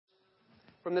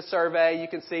from the survey. You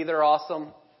can see they're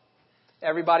awesome.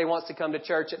 Everybody wants to come to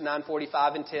church at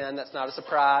 9:45 and 10. That's not a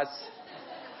surprise.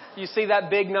 You see that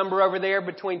big number over there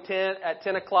between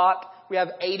 10 o'clock? We have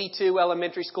 82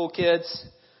 elementary school kids.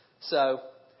 So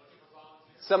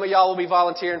some of y'all will be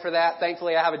volunteering for that.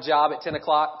 Thankfully, I have a job at 10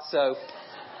 o'clock, so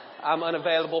I'm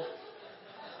unavailable.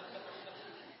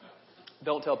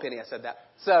 Don't tell Penny I said that.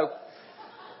 So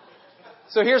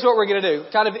here's what we're going to do.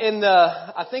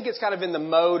 I think it's kind of in the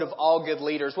mode of all good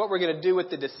leaders. What we're going to do with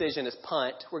the decision is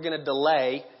punt. We're going to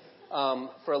delay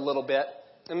for a little bit.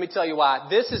 Let me tell you why.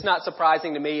 This is not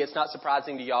surprising to me. It's not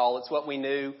surprising to y'all. It's what we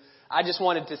knew. I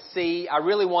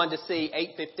really wanted to see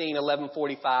 8:15,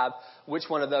 11:45, which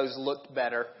one of those looked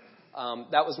better.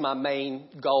 That was my main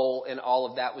goal in all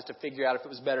of that, was to figure out if it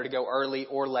was better to go early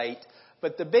or late.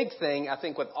 But the big thing, I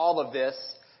think, with all of this,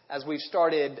 as we've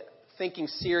started thinking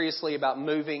seriously about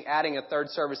adding a third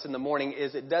service in the morning,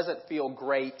 is it doesn't feel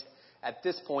great at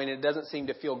this point. It doesn't seem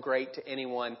to feel great to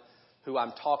anyone who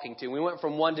I'm talking to. We went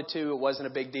from 1 to 2. It wasn't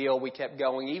a big deal. We kept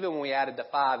going. Even when we added to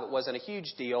 5, it wasn't a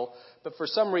huge deal. But for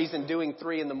some reason, doing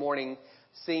 3 in the morning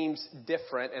seems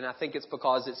different. And I think it's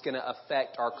because it's going to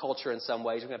affect our culture in some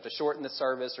ways. We're going to have to shorten the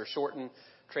service or shorten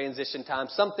transition time.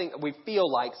 We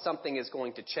feel like something is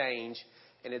going to change,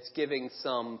 and it's giving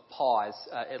some pause,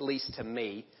 at least to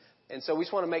me. And so we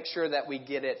just want to make sure that we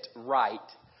get it right.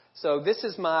 So this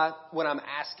is what I'm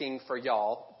asking for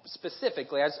y'all.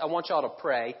 Specifically, I want y'all to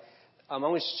pray. I'm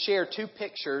going to share 2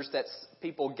 pictures that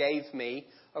people gave me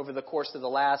over the course of the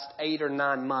last 8 or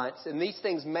 9 months. And these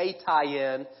things may tie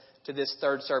in to this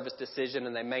third service decision,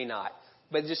 and they may not.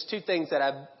 But just 2 things that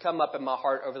have come up in my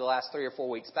heart over the last 3 or 4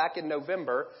 weeks. Back in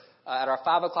November, at our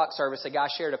 5 o'clock service, a guy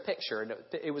shared a picture. And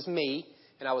it was me,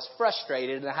 and I was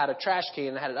frustrated, and I had a trash can,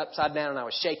 and I had it upside down, and I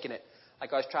was shaking it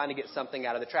like I was trying to get something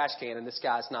out of the trash can. And this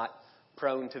guy's not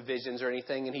prone to visions or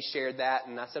anything, and he shared that,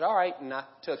 and I said, all right, and I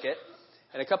took it.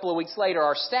 And a couple of weeks later,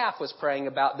 our staff was praying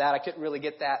about that. I couldn't really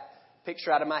get that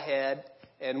picture out of my head.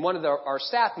 And one of our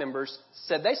staff members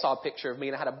said they saw a picture of me,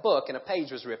 and I had a book, and a page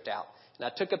was ripped out. And I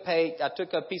took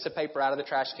a piece of paper out of the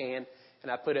trash can, and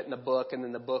I put it in the book, and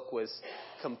then the book was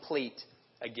complete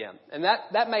again. And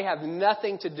that may have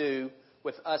nothing to do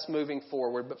with us moving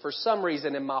forward, but for some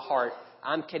reason in my heart,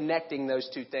 I'm connecting those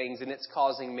 2 things, and it's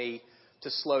causing me to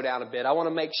slow down a bit. I want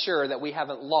to make sure that we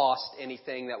haven't lost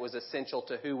anything that was essential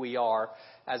to who we are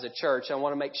as a church. I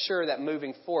want to make sure that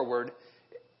moving forward,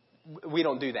 we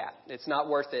don't do that. It's not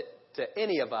worth it to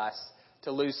any of us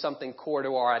to lose something core to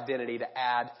our identity to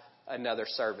add another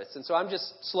service. And so I'm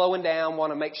just slowing down,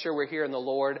 want to make sure we're hearing the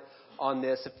Lord on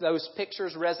this. If those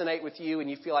pictures resonate with you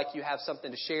and you feel like you have something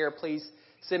to share, please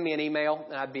send me an email,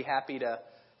 and I'd be happy to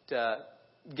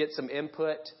get some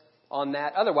input on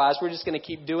that. Otherwise, we're just going to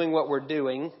keep doing what we're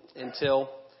doing until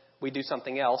we do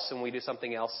something else. And when we do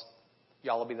something else,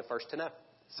 y'all will be the first to know.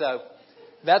 So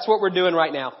that's what we're doing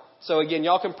right now. So again,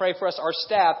 y'all can pray for us. Our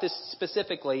staff, this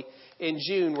specifically, in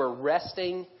June, we're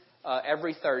resting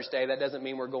every Thursday. That doesn't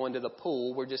mean we're going to the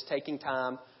pool. We're just taking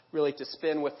time really to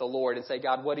spend with the Lord and say,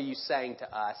 God, what are you saying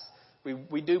to us?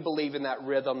 We do believe in that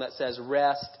rhythm that says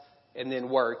rest and then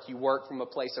work. You work from a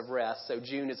place of rest. So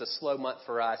June is a slow month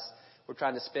for us. We're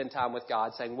trying to spend time with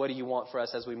God, saying, what do you want for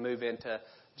us as we move into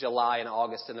July and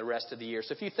August and the rest of the year?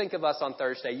 So if you think of us on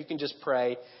Thursday, you can just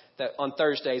pray that on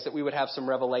Thursdays that we would have some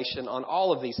revelation on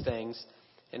all of these things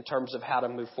in terms of how to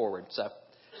move forward. So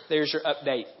there's your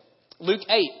update. Luke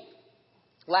 8,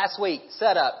 last week,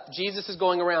 set up. Jesus is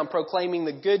going around proclaiming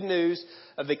the good news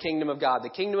of the kingdom of God. The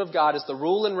kingdom of God is the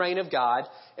rule and reign of God,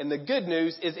 and the good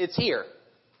news is it's here.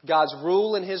 God's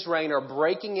rule and His reign are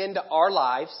breaking into our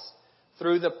lives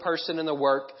through the person and the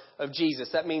work of Jesus.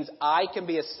 That means I can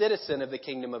be a citizen of the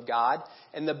kingdom of God,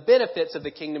 and the benefits of the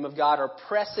kingdom of God are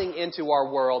pressing into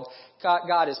our world.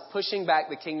 God is pushing back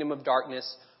the kingdom of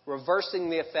darkness, reversing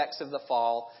the effects of the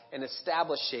fall, and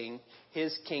establishing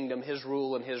His kingdom, His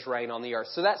rule, and His reign on the earth.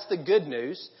 So that's the good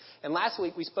news. And last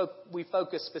week we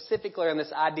focused specifically on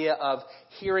this idea of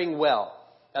hearing well.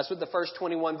 That's what the first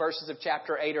 21 verses of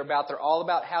chapter 8 are about. They're all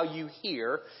about how you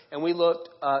hear. And we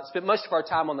spent most of our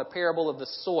time on the parable of the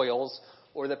soils,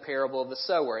 or the parable of the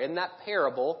sower. In that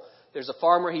parable, there's a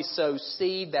farmer, he sows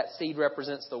seed. That seed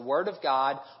represents the Word of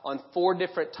God on 4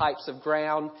 different types of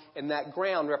ground. And that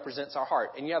ground represents our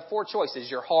heart. And you have 4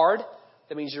 choices. You're hard.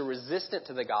 That means you're resistant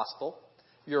to the gospel.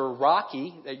 You're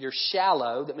rocky. That you're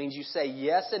shallow. That means you say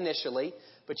yes initially,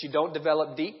 but you don't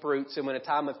develop deep roots. And when a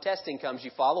time of testing comes,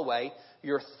 you fall away.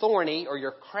 You're thorny, or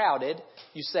you're crowded.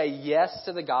 You say yes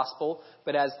to the gospel,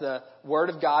 but as the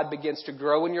Word of God begins to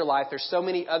grow in your life, there's so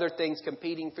many other things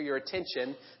competing for your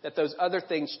attention that those other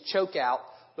things choke out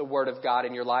the Word of God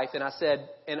in your life. And I said,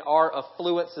 in our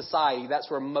affluent society, that's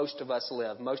where most of us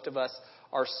live. Most of us,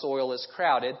 our soil is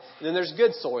crowded. And then there's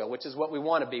good soil, which is what we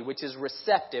want to be, which is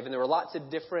receptive. And there were lots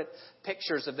of different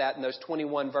pictures of that in those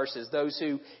 21 verses. Those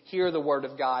who hear the Word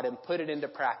of God and put it into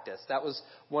practice. That was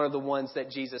one of the ones that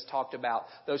Jesus talked about.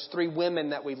 Those 3 women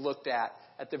that we looked at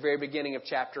the very beginning of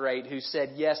chapter 8 who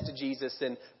said yes to Jesus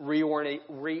and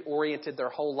reoriented their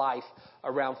whole life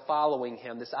around following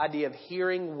Him. This idea of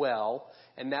hearing well,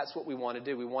 and that's what we want to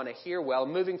do. We want to hear well.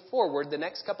 And moving forward, the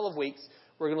next couple of weeks,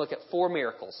 we're going to look at 4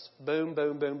 miracles. Boom,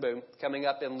 boom, boom, boom. Coming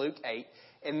up in Luke 8.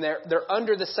 And they're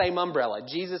under the same umbrella.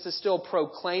 Jesus is still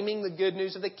proclaiming the good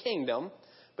news of the kingdom,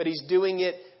 but He's doing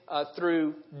it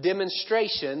through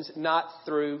demonstrations, not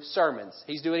through sermons.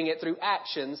 He's doing it through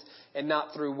actions and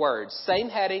not through words. Same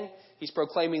heading. He's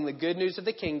proclaiming the good news of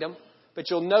the kingdom. But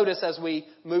you'll notice as we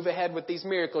move ahead with these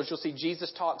miracles, you'll see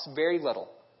Jesus talks very little.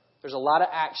 There's a lot of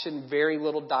action, very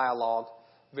little dialogue,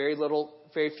 very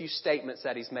few statements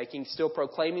that He's making. Still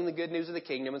proclaiming the good news of the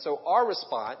kingdom. And so our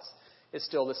response is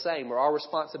still the same, or our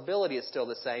responsibility is still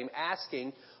the same,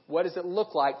 asking, what does it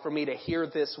look like for me to hear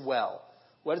this well?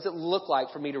 What does it look like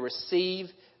for me to receive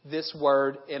this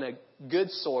word in a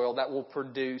good soil that will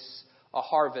produce a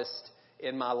harvest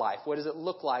in my life? What does it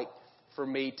look like for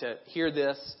me to hear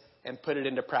this and put it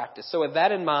into practice? So with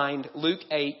that in mind, Luke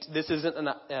 8, this is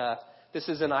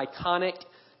an iconic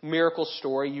miracle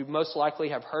story. You most likely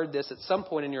have heard this at some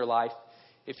point in your life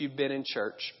if you've been in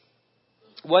church.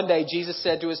 One day, Jesus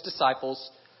said to His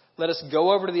disciples, "Let us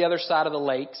go over to the other side of the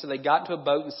lake." So they got into a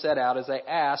boat and set out. As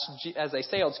they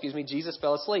sailed, Jesus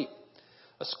fell asleep.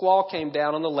 A squall came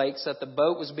down on the lake so that the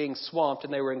boat was being swamped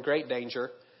and they were in great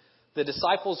danger. The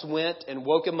disciples went and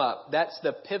woke Him up. That's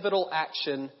the pivotal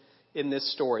action in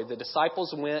this story. The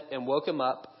disciples went and woke Him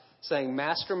up, saying,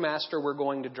 "Master, Master, we're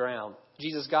going to drown."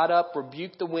 Jesus got up,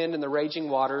 rebuked the wind and the raging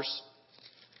waters.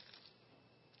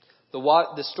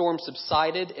 The storm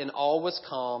subsided and all was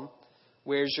calm.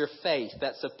 Where's your faith?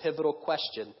 That's a pivotal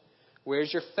question.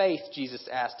 Where's your faith? Jesus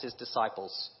asked His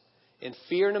disciples. In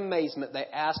fear and amazement, they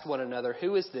asked one another,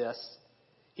 "Who is this?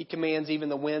 He commands even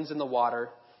the winds and the water,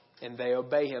 and they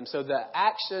obey Him." So the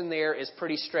action there is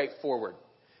pretty straightforward.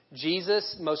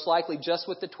 Jesus, most likely just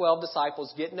with the 12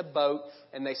 disciples, get in a boat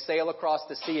and they sail across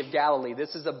the Sea of Galilee.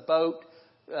 This is a boat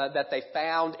that they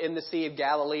found in the Sea of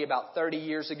Galilee about 30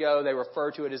 years ago. They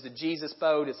refer to it as the Jesus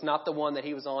boat. It's not the one that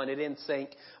He was on. It didn't sink.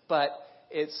 But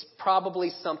it's probably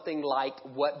something like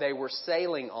what they were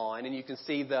sailing on. And you can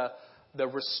see the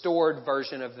restored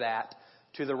version of that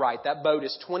to the right. That boat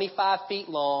is 25 feet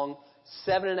long,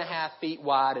 7.5 feet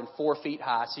wide, and 4 feet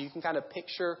high. So you can kind of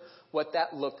picture what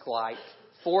that looked like.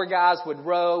 4 guys would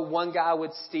row, 1 guy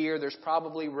would steer. There's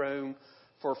probably room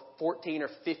for 14 or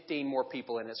 15 more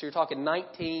people in it. So you're talking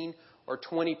 19 or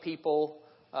 20 people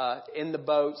in the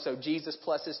boat. So Jesus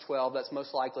plus His 12, that's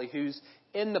most likely who's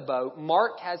in the boat.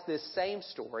 Mark has this same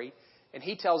story, and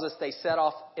he tells us they set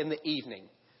off in the evening.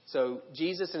 So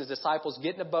Jesus and His disciples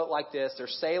get in a boat like this. They're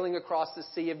sailing across the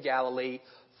Sea of Galilee.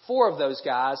 4 of those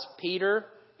guys, Peter,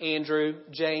 Andrew,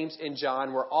 James, and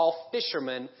John, were all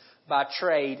fishermen by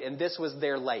trade, and this was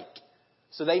their lake.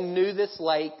 So they knew this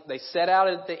lake. They set out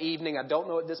at the evening. I don't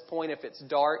know at this point if it's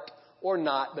dark or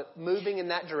not, but moving in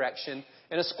that direction.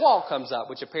 And a squall comes up,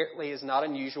 which apparently is not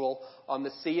unusual on the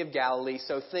Sea of Galilee.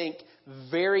 So think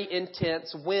very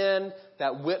intense wind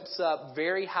that whips up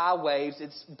very high waves.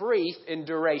 It's brief in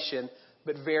duration,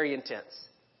 but very intense.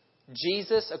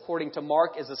 Jesus, according to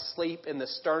Mark, is asleep in the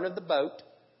stern of the boat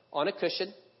on a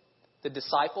cushion. The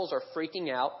disciples are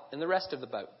freaking out in the rest of the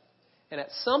boat. And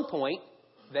at some point,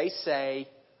 they say,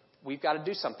 "We've got to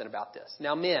do something about this."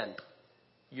 Now, men,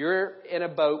 you're in a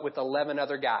boat with 11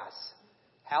 other guys.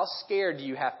 How scared do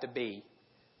you have to be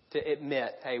to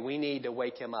admit, "Hey, we need to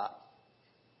wake him up"?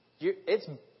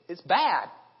 It's bad.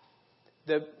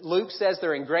 Luke says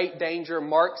they're in great danger.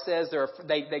 Mark says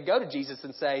they go to Jesus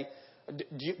and say,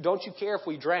 "Don't you care if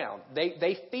we drown?"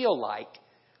 They feel like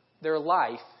their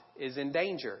life is in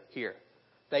danger here.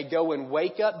 They go and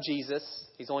wake up Jesus.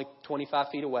 He's only 25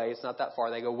 feet away. It's not that far.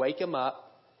 They go wake Him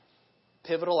up.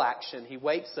 Pivotal action. He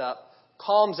wakes up,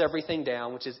 calms everything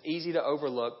down, which is easy to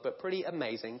overlook, but pretty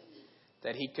amazing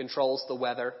that He controls the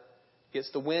weather, gets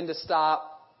the wind to stop.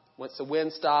 Once the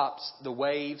wind stops, the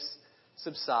waves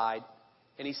subside.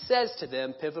 And He says to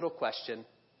them, pivotal question,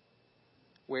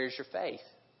 "Where's your faith?"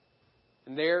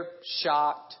 And they're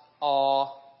shocked,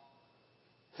 awe.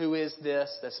 Who is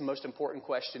this? That's the most important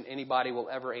question anybody will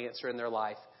ever answer in their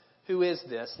life. Who is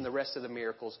this? And the rest of the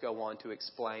miracles go on to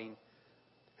explain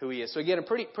who He is. So again, a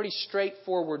pretty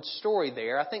straightforward story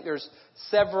there. I think there's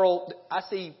several. I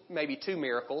see maybe 2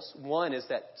 miracles. One is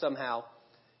that somehow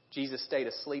Jesus stayed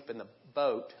asleep in the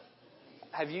boat.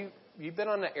 Have you've been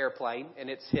on an airplane and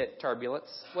it's hit turbulence?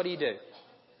 What do?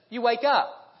 You wake up.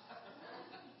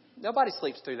 Nobody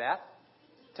sleeps through that.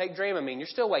 Take Dramamine. You're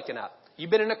still waking up.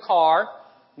 You've been in a car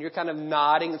and you're kind of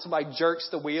nodding and somebody jerks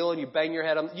the wheel and you bang your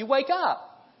head on. You wake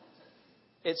up.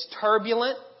 It's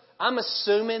turbulent. I'm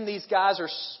assuming these guys are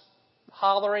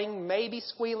hollering, maybe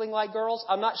squealing like girls.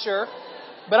 I'm not sure.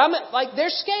 But they're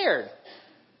scared.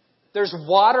 There's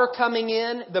water coming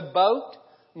in the boat.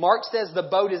 Mark says the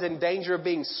boat is in danger of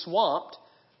being swamped.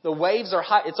 The waves are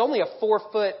high. It's only a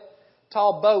 4-foot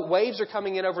tall boat. Waves are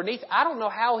coming in underneath. I don't know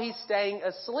how he's staying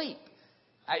asleep.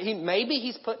 Maybe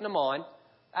he's putting them on.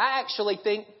 I actually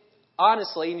think,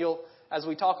 honestly, and as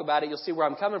we talk about it, you'll see where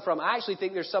I'm coming from. I actually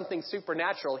think there's something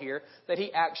supernatural here, that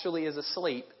he actually is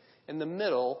asleep in the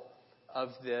middle of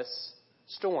this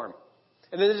storm.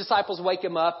 And then the disciples wake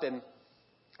him up and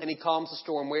he calms the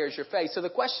storm. Where is your faith? So the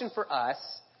question for us,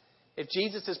 if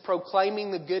Jesus is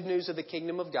proclaiming the good news of the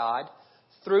kingdom of God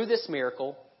through this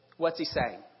miracle, what's he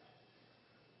saying?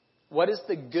 What is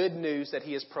the good news that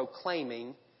he is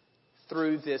proclaiming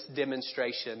through this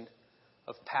demonstration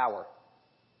of power?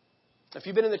 If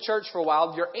you've been in the church for a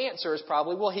while, your answer is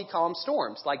probably, well, he calms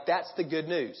storms. Like, that's the good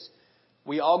news.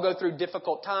 We all go through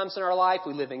difficult times in our life.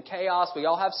 We live in chaos. We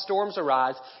all have storms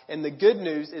arise. And the good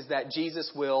news is that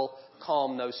Jesus will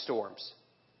calm those storms.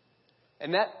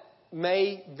 And that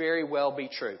may very well be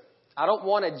true. I don't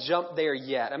want to jump there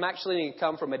yet. I'm actually going to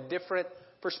come from a different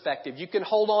perspective. You can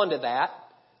hold on to that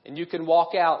and you can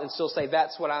walk out and still say,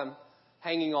 that's what I'm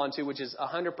hanging on to, which is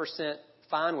 100%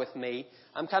 fine with me.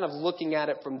 I'm kind of looking at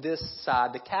it from this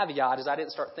side. The caveat is I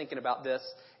didn't start thinking about this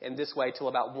in this way till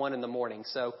about 1 a.m.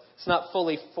 So it's not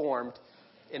fully formed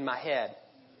in my head.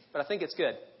 But I think it's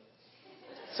good.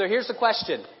 So here's the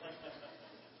question.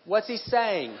 What's he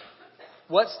saying?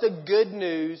 What's the good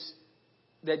news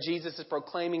that Jesus is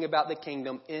proclaiming about the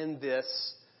kingdom in this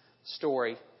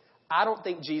story? I don't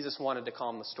think Jesus wanted to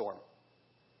calm the storm.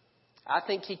 I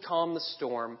think he calmed the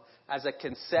storm as a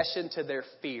concession to their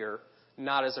fear,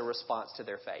 not as a response to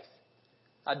their faith.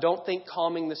 I don't think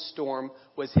calming the storm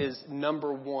was his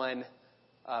number one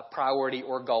priority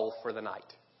or goal for the night.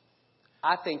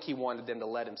 I think he wanted them to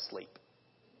let him sleep.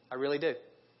 I really do.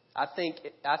 I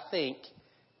think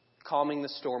calming the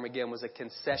storm, again, was a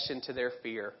concession to their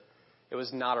fear. It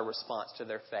was not a response to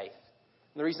their faith.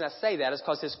 And the reason I say that is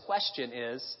because his question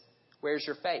is, where's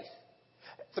your faith?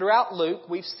 Throughout Luke,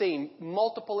 we've seen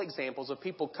multiple examples of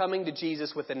people coming to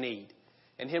Jesus with a need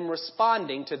and him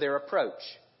responding to their approach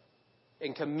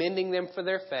and commending them for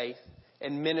their faith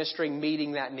and ministering,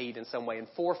 meeting that need in some way. In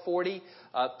 440,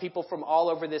 people from all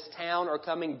over this town are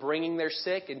coming, bringing their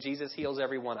sick, and Jesus heals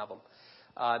every one of them.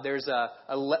 There's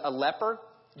a leper.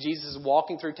 Jesus is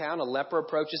walking through town. A leper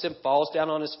approaches him, falls down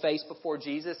on his face before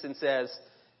Jesus and says,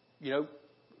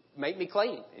 make me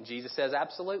clean. And Jesus says,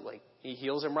 absolutely. He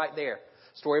heals him right there.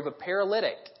 Story of a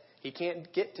paralytic. He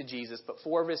can't get to Jesus, but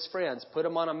 4 of his friends put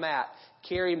him on a mat,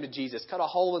 carry him to Jesus, cut a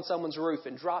hole in someone's roof,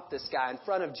 and drop this guy in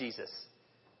front of Jesus.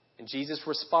 And Jesus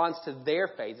responds to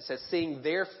their faith. It says, seeing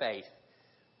their faith,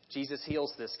 Jesus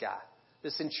heals this guy.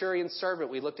 The centurion's servant,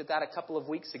 we looked at that a couple of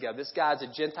weeks ago. This guy's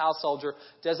a Gentile soldier,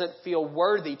 doesn't feel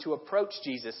worthy to approach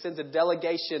Jesus, sends a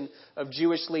delegation of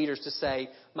Jewish leaders to say,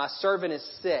 my servant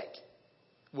is sick.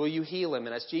 Will you heal him?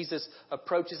 And as Jesus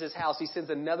approaches his house, he sends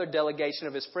another delegation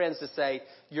of his friends to say,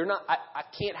 I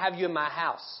can't have you in my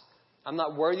house. I'm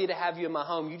not worthy to have you in my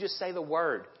home. You just say the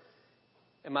word,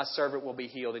 and my servant will be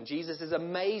healed. And Jesus is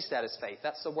amazed at his faith.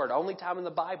 That's the word. Only time in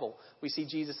the Bible we see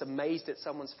Jesus amazed at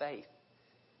someone's faith.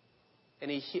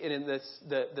 And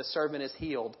the servant is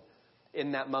healed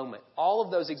in that moment. All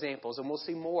of those examples, and we'll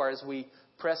see more as we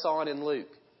press on in Luke.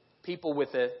 People with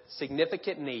a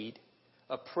significant need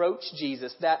approach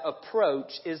Jesus. That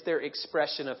approach is their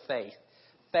expression of faith.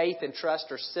 Faith and trust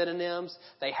are synonyms.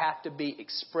 They have to be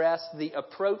expressed. The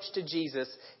approach to Jesus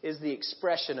is the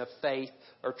expression of faith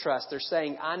or trust. They're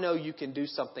saying, I know you can do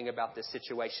something about this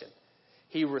situation.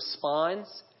 He responds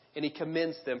and he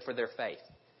commends them for their faith.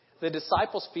 The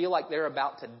disciples feel like they're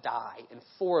about to die, and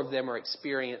 4 of them are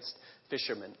experienced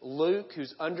fishermen. Luke,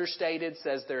 who's understated,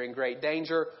 says they're in great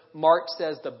danger. Mark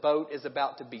says the boat is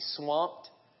about to be swamped.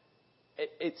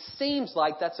 It seems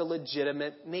like that's a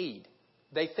legitimate need.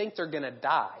 They think they're going to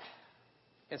die.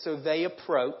 And so they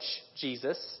approach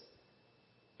Jesus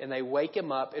and they wake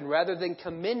him up. And rather than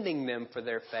commending them for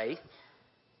their faith,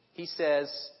 he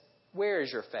says, where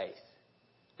is your faith?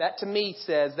 That to me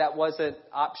says that wasn't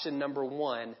option number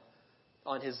 1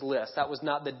 on his list. That was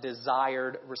not the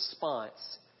desired response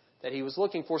that he was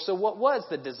looking for. So what was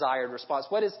the desired response?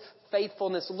 What does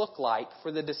faithfulness look like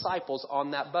for the disciples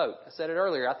on that boat? I said it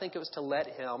earlier. I think it was to let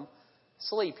him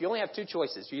sleep. You only have two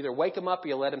choices. You either wake him up or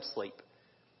you let him sleep.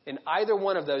 And either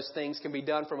one of those things can be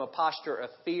done from a posture of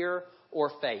fear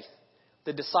or faith.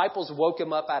 The disciples woke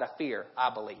him up out of fear,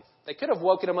 I believe. They could have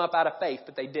woken him up out of faith,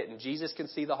 but they didn't. Jesus can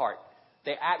see the heart.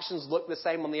 Their actions look the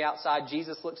same on the outside.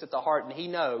 Jesus looks at the heart, and he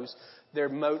knows they're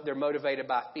motivated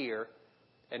by fear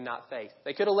and not faith.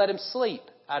 They could have let him sleep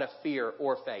out of fear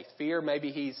or faith. Fear,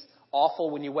 maybe he's awful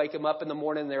when you wake him up in the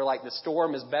morning. They're like, the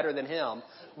storm is better than him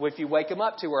if you wake him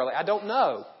up too early. I don't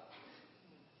know.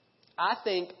 I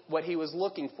think what he was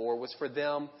looking for was for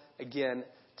them, again,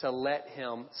 to let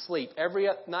him sleep.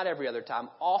 Not every other time.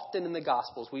 Often in the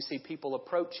Gospels, we see people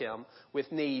approach him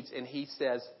with needs, and he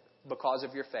says, because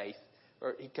of your faith,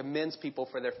 or he commends people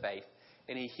for their faith,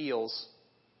 and he heals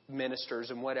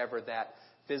ministers and whatever that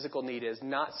physical need is.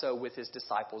 Not so with his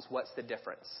disciples. What's the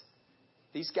difference?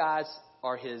 These guys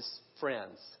are his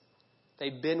friends.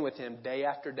 They've been with him day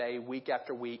after day, week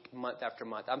after week, month after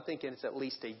month. I'm thinking it's at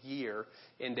least a year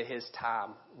into his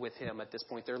time with him at this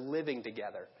point. They're living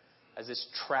together as this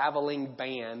traveling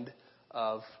band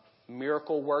of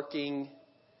miracle-working,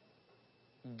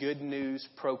 good news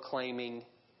proclaiming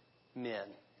men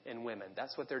and women.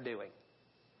 That's what they're doing.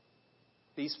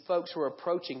 These folks who are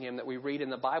approaching him that we read in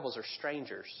the Bibles are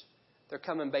strangers. They're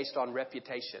coming based on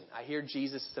reputation. I hear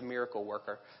Jesus is a miracle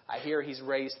worker. I hear he's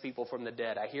raised people from the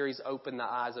dead. I hear he's opened the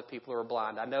eyes of people who are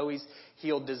blind. I know he's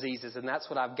healed diseases, and that's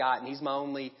what I've got, and he's my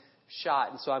only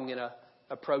shot, and so I'm going to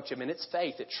approach him. And it's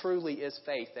faith. It truly is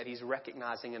faith that he's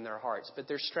recognizing in their hearts. But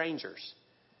they're strangers.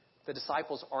 The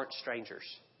disciples aren't strangers.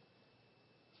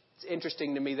 It's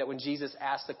interesting to me that when Jesus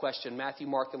asked the question, Matthew,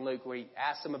 Mark, and Luke, where he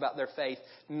asked them about their faith,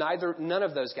 none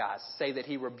of those guys say that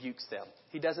he rebukes them.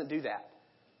 He doesn't do that.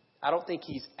 I don't think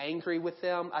he's angry with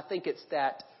them. I think it's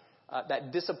that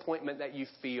disappointment that you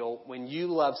feel when you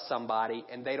love somebody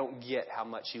and they don't get how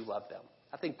much you love them.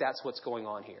 I think that's what's going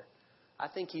on here. I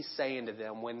think he's saying to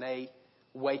them when they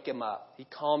wake him up, he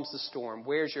calms the storm.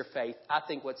 Where's your faith? I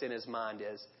think what's in his mind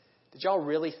is, did y'all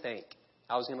really think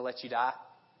I was going to let you die?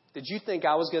 Did you think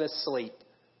I was going to sleep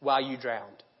while you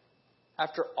drowned?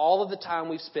 After all of the time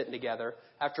we've spent together,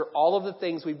 after all of the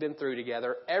things we've been through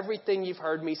together, everything you've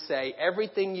heard me say,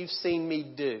 everything you've seen me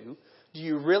do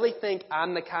you really think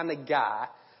I'm the kind of guy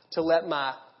to let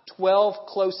my 12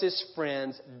 closest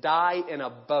friends die in a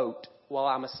boat while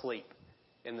I'm asleep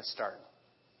in the stern?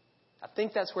 I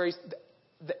think that's where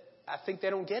I think they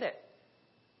don't get it.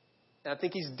 And I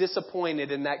think he's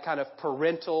disappointed in that kind of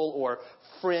parental or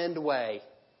friend way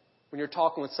when you're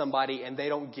talking with somebody and they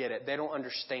don't get it. They don't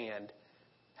understand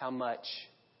how much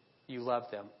you love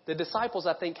them. The disciples,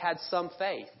 I think, had some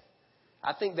faith.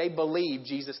 I think they believed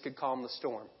Jesus could calm the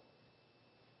storm.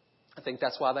 I think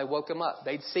that's why they woke him up.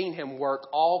 They'd seen him work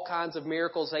all kinds of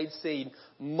miracles. They'd seen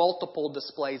multiple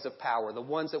displays of power, the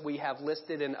ones that we have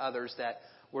listed and others that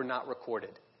were not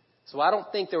recorded. So I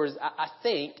don't think I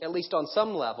think, at least on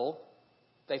some level,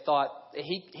 they thought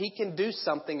he can do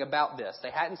something about this.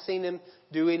 They hadn't seen him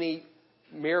do any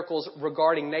miracles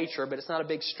regarding nature, but it's not a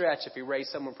big stretch if he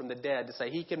raised someone from the dead to say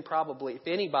he can probably, if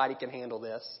anybody can handle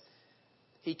this,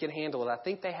 he can handle it. I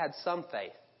think they had some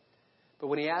faith. But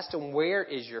when he asked them, where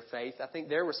is your faith? I think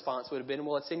their response would have been,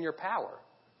 well, it's in your power.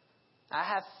 I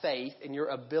have faith in your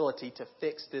ability to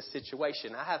fix this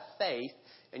situation. I have faith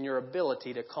in your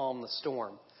ability to calm the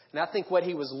storm. And I think what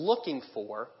he was looking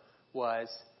for was,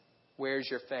 where's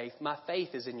your faith? My faith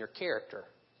is in your character.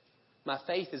 My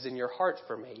faith is in your heart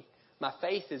for me. My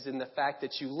faith is in the fact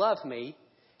that you love me,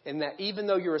 and that even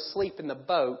though you're asleep in the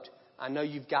boat, I know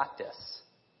you've got this.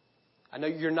 I know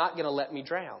you're not going to let me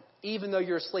drown. Even though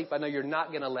you're asleep, I know you're not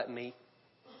going to let me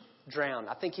drown.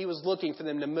 I think he was looking for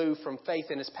them to move from faith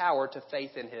in his power to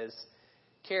faith in his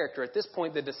character. At this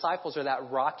point, the disciples are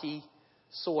that rocky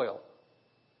soil.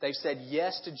 They've said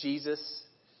yes to Jesus.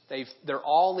 They're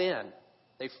all in.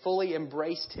 They've fully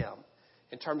embraced him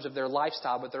in terms of their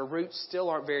lifestyle, but their roots still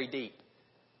aren't very deep.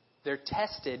 They're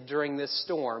tested during this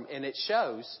storm, and it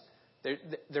shows.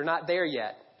 They're not there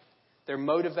yet. They're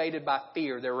motivated by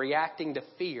fear. They're reacting to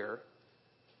fear.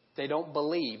 They don't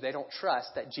believe. They don't trust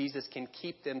that Jesus can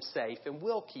keep them safe and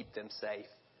will keep them safe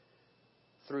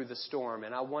through the storm.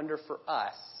 And I wonder for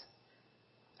us,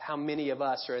 how many of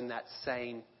us are in that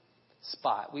same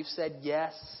spot? We've said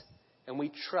yes, and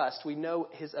we trust. We know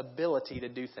his ability to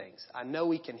do things. I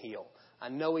know he can heal. I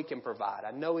know he can provide.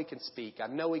 I know he can speak. I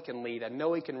know he can lead. I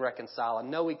know he can reconcile. I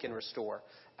know he can restore.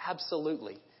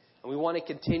 Absolutely. And we want to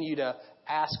continue to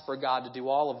ask for God to do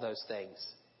all of those things.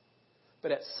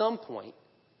 But at some point,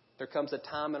 there comes a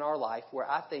time in our life where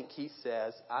I think he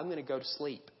says, I'm going to go to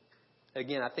sleep.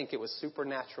 Again, I think it was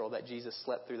supernatural that Jesus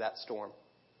slept through that storm.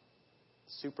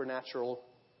 Supernatural,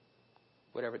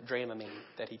 whatever, Dramamine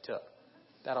that he took.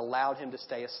 That allowed him to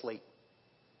stay asleep.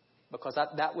 Because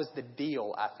that was the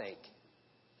deal, I think.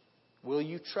 Will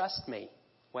you trust me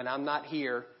when I'm not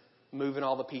here moving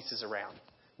all the pieces around?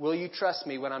 Will you trust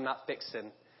me when I'm not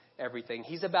fixing everything?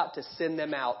 He's about to send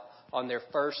them out on their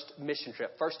first mission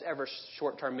trip, first ever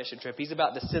short-term mission trip. He's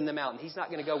about to send them out, and he's not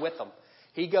going to go with them.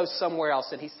 He goes somewhere else,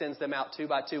 and he sends them out 2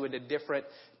 by 2 into different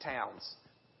towns.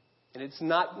 And it's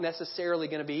not necessarily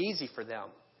going to be easy for them.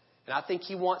 And I think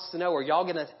he wants to know, are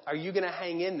you going to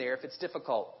hang in there if it's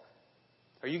difficult?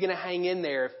 Are you going to hang in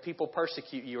there if people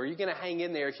persecute you? Are you going to hang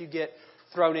in there if you get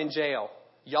thrown in jail?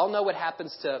 Y'all know what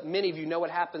happens to, many of you know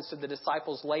what happens to the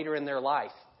disciples later in their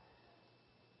life.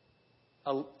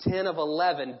 10 of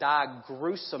 11 die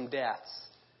gruesome deaths.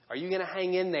 Are you going to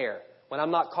hang in there when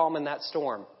I'm not calming that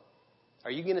storm?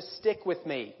 Are you going to stick with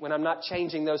me when I'm not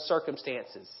changing those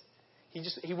circumstances?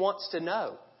 He wants to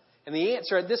know. And the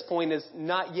answer at this point is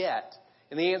not yet.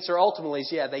 And the answer ultimately is,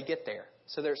 yeah, they get there.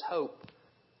 So there's hope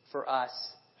for us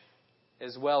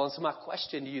as well. And so my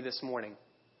question to you this morning,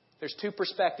 there's 2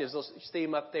 perspectives. You'll see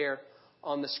them up there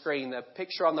on the screen. The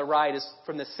picture on the right is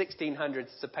from the 1600s.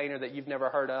 It's a painter that you've never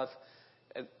heard of.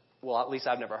 Well, at least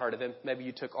I've never heard of him. Maybe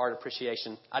you took art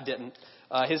appreciation. I didn't.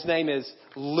 His name is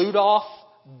Ludolf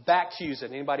Backhusen.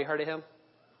 Anybody heard of him?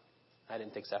 I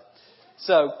didn't think so.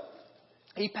 So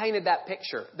he painted that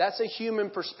picture. That's a human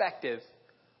perspective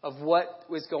of what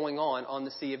was going on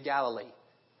the Sea of Galilee.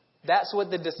 That's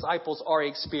what the disciples are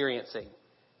experiencing.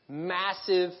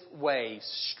 Massive waves,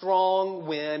 strong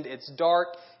wind, it's dark,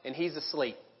 and he's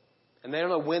asleep. And they don't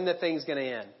know when the thing's going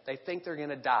to end. They think they're going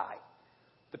to die.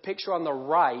 The picture on the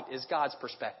right is God's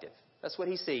perspective. That's what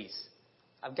he sees.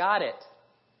 I've got it,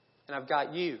 and I've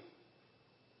got you.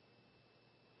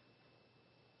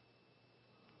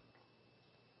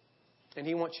 And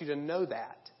he wants you to know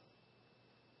that.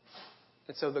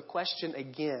 And so the question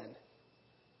again,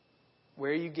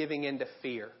 where are you giving in to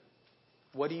fear?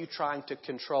 What are you trying to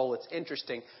control? It's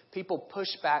interesting. People push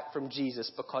back from Jesus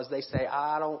because they say,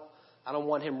 I don't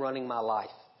want him running my life.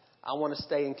 I want to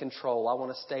stay in control. I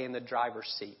want to stay in the driver's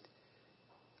seat.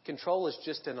 Control is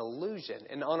just an illusion.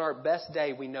 And on our best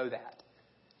day, we know that.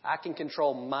 I can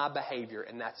control my behavior,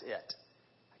 and that's it.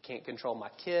 I can't control my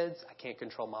kids. I can't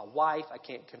control my wife. I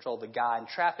can't control the guy in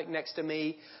traffic next to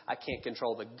me. I can't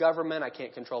control the government. I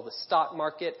can't control the stock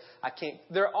market.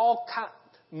 They're all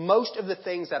most of the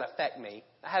things that affect me,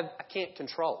 I can't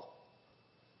control.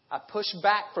 I push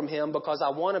back from him because I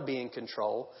want to be in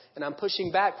control. And I'm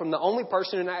pushing back from the only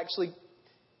person who actually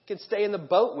can stay in the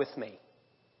boat with me.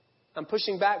 I'm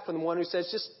pushing back from the one who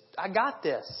says, I got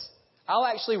this. I'll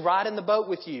actually ride in the boat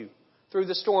with you through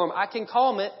the storm. I can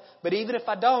calm it, but even if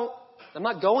I don't, I'm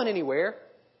not going anywhere.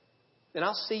 And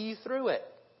I'll see you through it.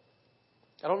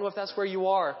 I don't know if that's where you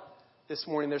are this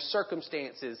morning. There's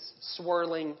circumstances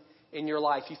swirling in your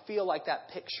life. You feel like that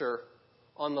picture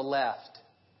on the left.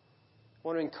 I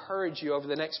want to encourage you over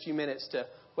the next few minutes to,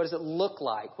 what does it look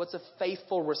like? What's a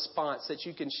faithful response that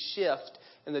you can shift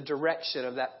in the direction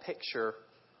of that picture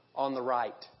on the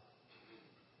right?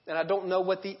 And I don't know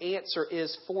what the answer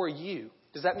is for you.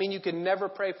 Does that mean you can never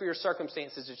pray for your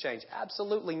circumstances to change?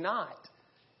 Absolutely not.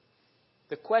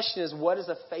 The question is, what is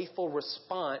a faithful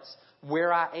response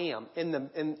where I am?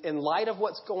 In light of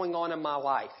what's going on in my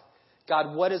life,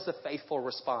 God, what is the faithful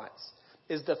response?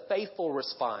 Is the faithful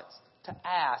response to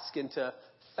ask and to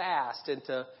fast and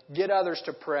to get others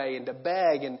to pray and to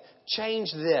beg and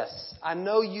change this? I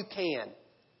know you can.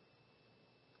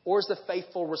 Or is the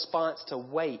faithful response to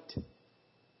wait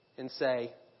and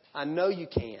say, I know you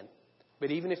can,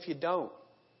 but even if you don't,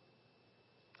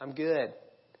 I'm good.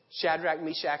 Shadrach,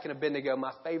 Meshach, and Abednego,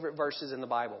 my favorite verses in the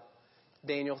Bible.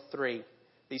 Daniel 3.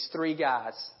 These 3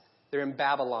 guys, they're in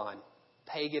Babylon,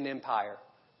 pagan empire.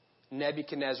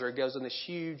 Nebuchadnezzar goes on this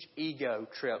huge ego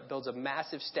trip, builds a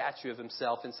massive statue of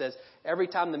himself and says, every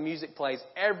time the music plays,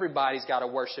 everybody's got to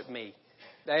worship me.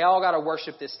 They all got to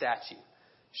worship this statue.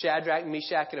 Shadrach,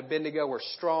 Meshach, and Abednego were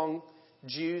strong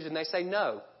Jews, and they say,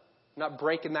 no, I'm not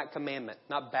breaking that commandment,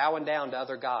 not bowing down to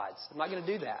other gods. I'm not going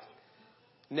to do that.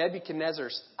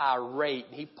 Nebuchadnezzar's irate,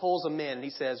 and he pulls them in, and he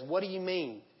says, what do you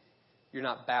mean you're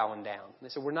not bowing down? And they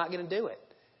said, we're not going to do it.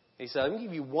 He said, I'm going to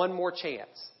give you one more chance.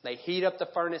 They heat up the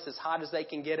furnace as hot as they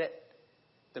can get it.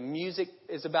 The music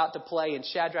is about to play, and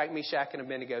Shadrach, Meshach, and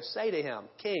Abednego say to him,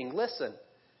 King, listen,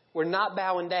 we're not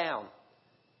bowing down.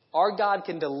 Our God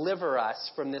can deliver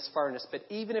us from this furnace, but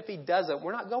even if he doesn't,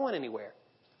 we're not going anywhere.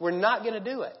 We're not going to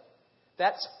do it.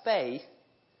 That's faith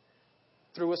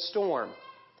through a storm.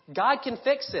 God can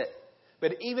fix it.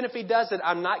 But even if He does it,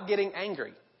 I'm not getting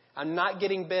angry. I'm not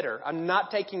getting bitter. I'm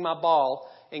not taking my ball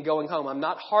and going home. I'm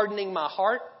not hardening my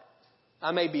heart.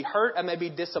 I may be hurt. I may be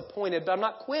disappointed, but I'm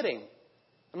not quitting.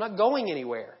 I'm not going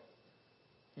anywhere.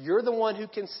 You're the one who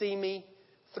can see me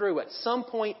through. At some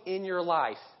point in your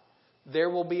life, there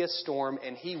will be a storm,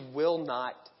 and He will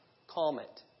not calm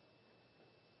it.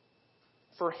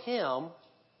 For Him,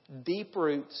 deep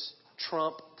roots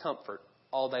trump comfort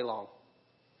all day long.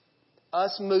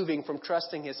 Us moving from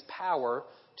trusting His power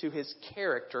to His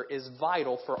character is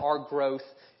vital for our growth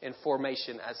and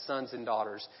formation as sons and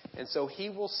daughters. And so He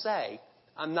will say,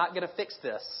 I'm not going to fix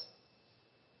this.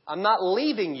 I'm not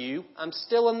leaving you. I'm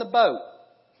still in the boat.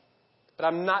 But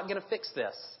I'm not going to fix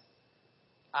this.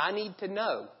 I need to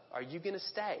know, are you going to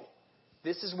stay?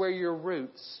 This is where your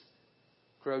roots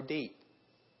grow deep.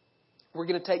 We're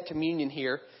going to take communion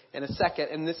here in a second,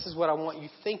 and this is what I want you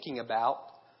thinking about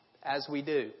as we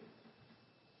do.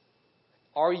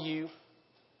 Are you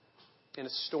in a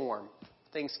storm?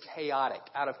 Things chaotic,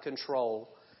 out of control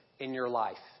in your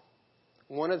life?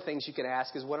 One of the things you can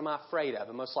ask is, what am I afraid of?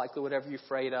 And most likely whatever you're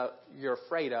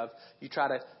afraid of, you try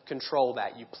to control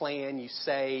that. You plan, you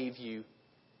save, you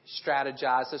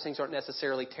strategize. Those things aren't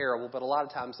necessarily terrible, but a lot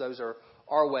of times those are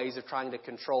our ways of trying to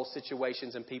control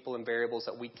situations and people and variables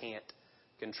that we can't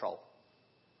control.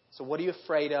 So what are you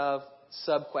afraid of?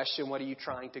 Sub-question, what are you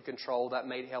trying to control? That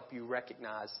may help you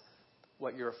recognize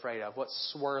what you're afraid of.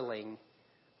 What's swirling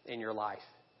in your life?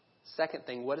 Second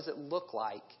thing, what does it look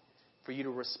like for you to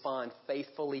respond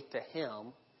faithfully to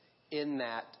Him in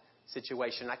that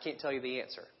situation? I can't tell you the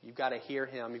answer. You've got to hear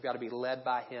Him. You've got to be led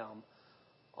by Him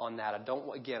on that. I don't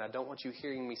want you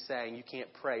hearing me saying you can't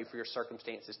pray for your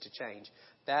circumstances to change.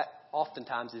 That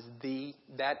oftentimes is the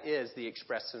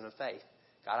expression of faith.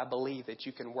 God, I believe that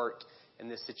you can work in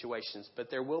these situations. But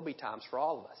there will be times for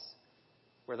all of us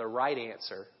where the right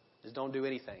answer is don't do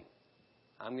anything.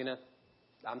 I'm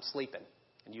sleeping,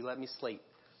 and you let me sleep.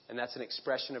 And that's an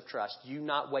expression of trust. You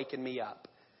not waking me up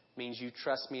means you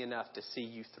trust me enough to see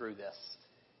you through this,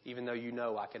 even though you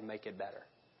know I can make it better.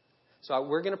 So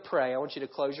we're going to pray. I want you to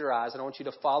close your eyes, and I want you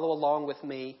to follow along with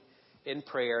me in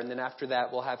prayer. And then after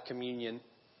that, we'll have communion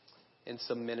and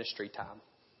some ministry time.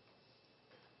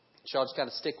 So I'll just kind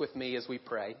of stick with me as we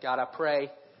pray. God, I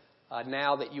pray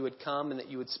now that you would come and that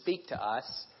you would speak to us.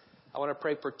 I want to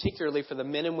pray particularly for the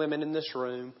men and women in this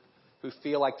room who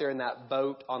feel like they're in that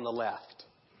boat on the left.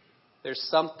 There's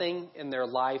something in their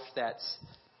life that's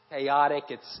chaotic.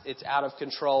 It's out of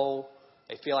control.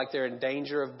 They feel like they're in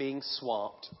danger of being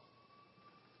swamped.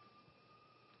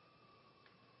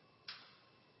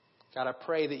 God, I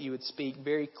pray that you would speak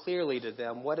very clearly to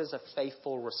them. What is a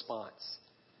faithful response?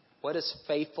 What does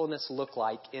faithfulness look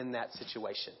like in that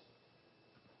situation?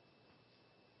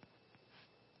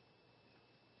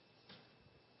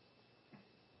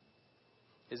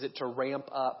 Is it to ramp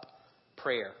up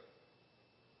prayer?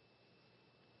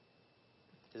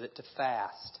 Is it to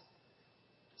fast?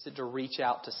 Is it to reach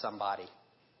out to somebody?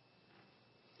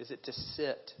 Is it to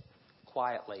sit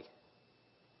quietly?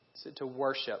 Is it to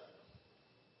worship?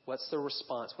 What's the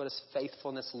response? What does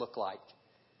faithfulness look like?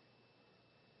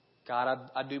 God,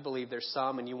 I do believe there's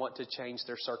some and you want to change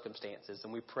their circumstances,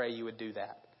 and we pray you would do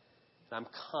that. And I'm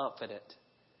confident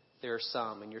there are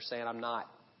some, and you're saying, I'm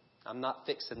not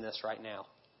fixing this right now.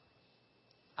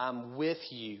 I'm with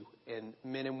you, and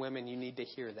men and women, you need to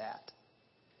hear that.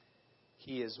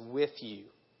 He is with you.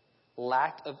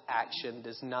 Lack of action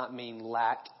does not mean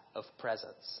lack of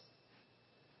presence.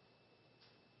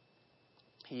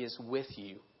 He is with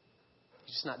you.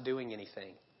 He's just not doing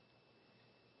anything.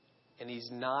 And He's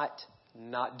not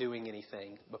doing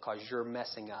anything because you're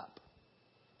messing up,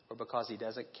 or because He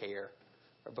doesn't care,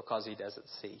 or because He doesn't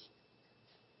see.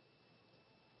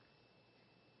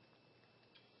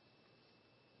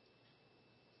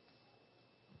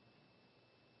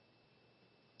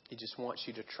 He just wants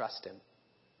you to trust Him,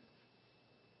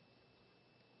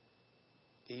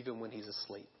 even when He's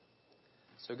asleep.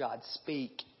 So God,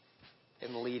 speak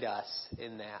and lead us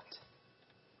in that.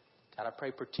 God, I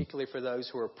pray particularly for those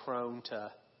who are prone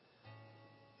to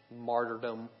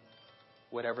martyrdom.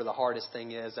 Whatever the hardest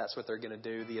thing is, that's what they're going to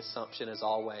do. The assumption is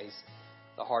always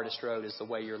the hardest road is the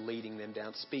way you're leading them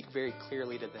down. Speak very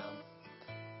clearly to them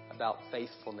about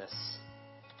faithfulness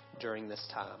during this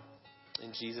time.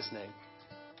 In Jesus' name,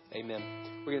 amen.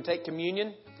 We're going to take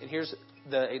communion, and here's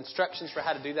the instructions for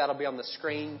how to do that. Will be on the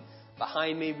screen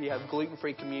behind me. We have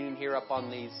gluten-free communion here up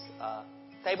on these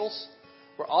tables.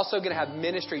 We're also going to have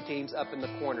ministry teams up in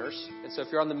the corners. And so if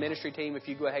you're on the ministry team, if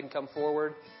you go ahead and come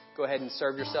forward, go ahead and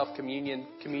serve yourself communion.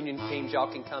 Communion teams,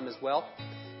 y'all can come as well.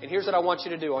 And here's what I want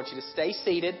you to do. I want you to stay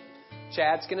seated.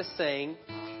 Chad's going to sing.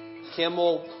 Kim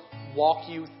will walk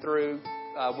you through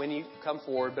when you come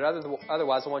forward. But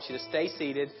otherwise, I want you to stay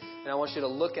seated. And I want you to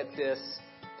look at this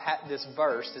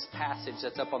verse, this passage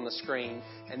that's up on the screen.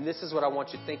 And this is what I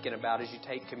want you thinking about as you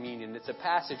take communion. It's a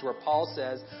passage where Paul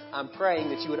says, I'm praying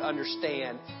that you would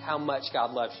understand how much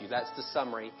God loves you. That's the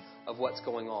summary of what's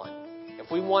going on.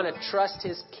 If we want to trust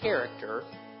His character,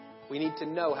 we need to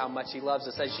know how much He loves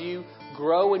us. As you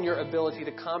grow in your ability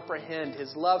to comprehend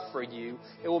His love for you,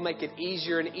 it will make it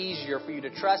easier and easier for you to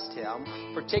trust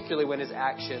Him, particularly when His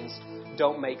actions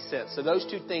don't make sense. So those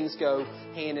two things go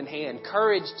hand in hand.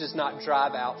 Courage does not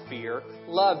drive out fear.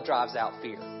 Love drives out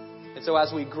fear. And so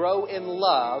as we grow in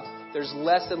love, there's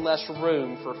less and less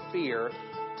room for fear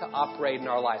to operate in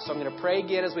our life. So I'm going to pray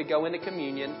again as we go into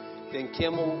communion. Then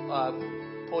Kim will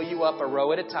pull you up a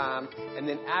row at a time. And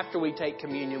then after we take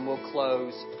communion, we'll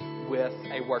close with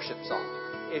a worship song.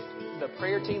 If the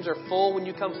prayer teams are full when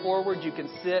you come forward, you can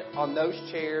sit on those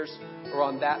chairs or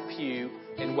on that pew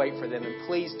and wait for them. And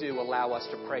please do allow us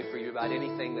to pray for you about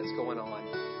anything that's going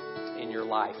on in your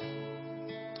life.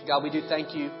 God, we do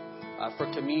thank you for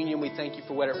communion. We thank you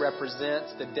for what it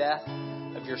represents, the death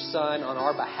of your Son on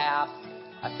our behalf.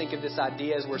 I think of this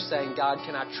idea as we're saying, God,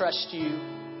 can I trust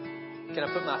you? Can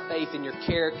I put my faith in your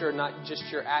character, not just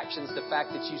your actions? The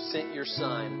fact that you sent your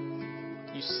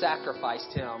Son, you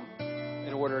sacrificed Him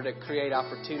in order to create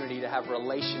opportunity to have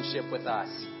relationship with us.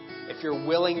 If you're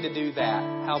willing to do that,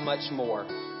 how much more?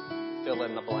 Fill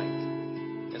in the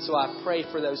blank. And so I pray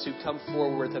for those who come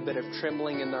forward with a bit of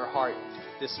trembling in their heart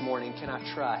this morning. Can I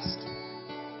trust?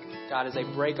 God, as they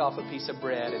break off a piece of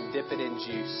bread and dip it in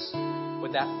juice,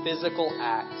 with that physical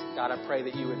act, God, I pray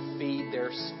that you would feed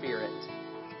their spirit,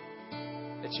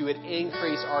 that you would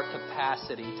increase our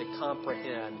capacity to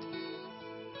comprehend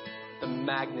the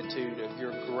magnitude of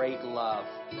your great love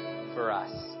for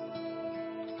us.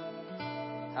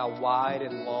 How wide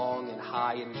and long and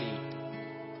high and deep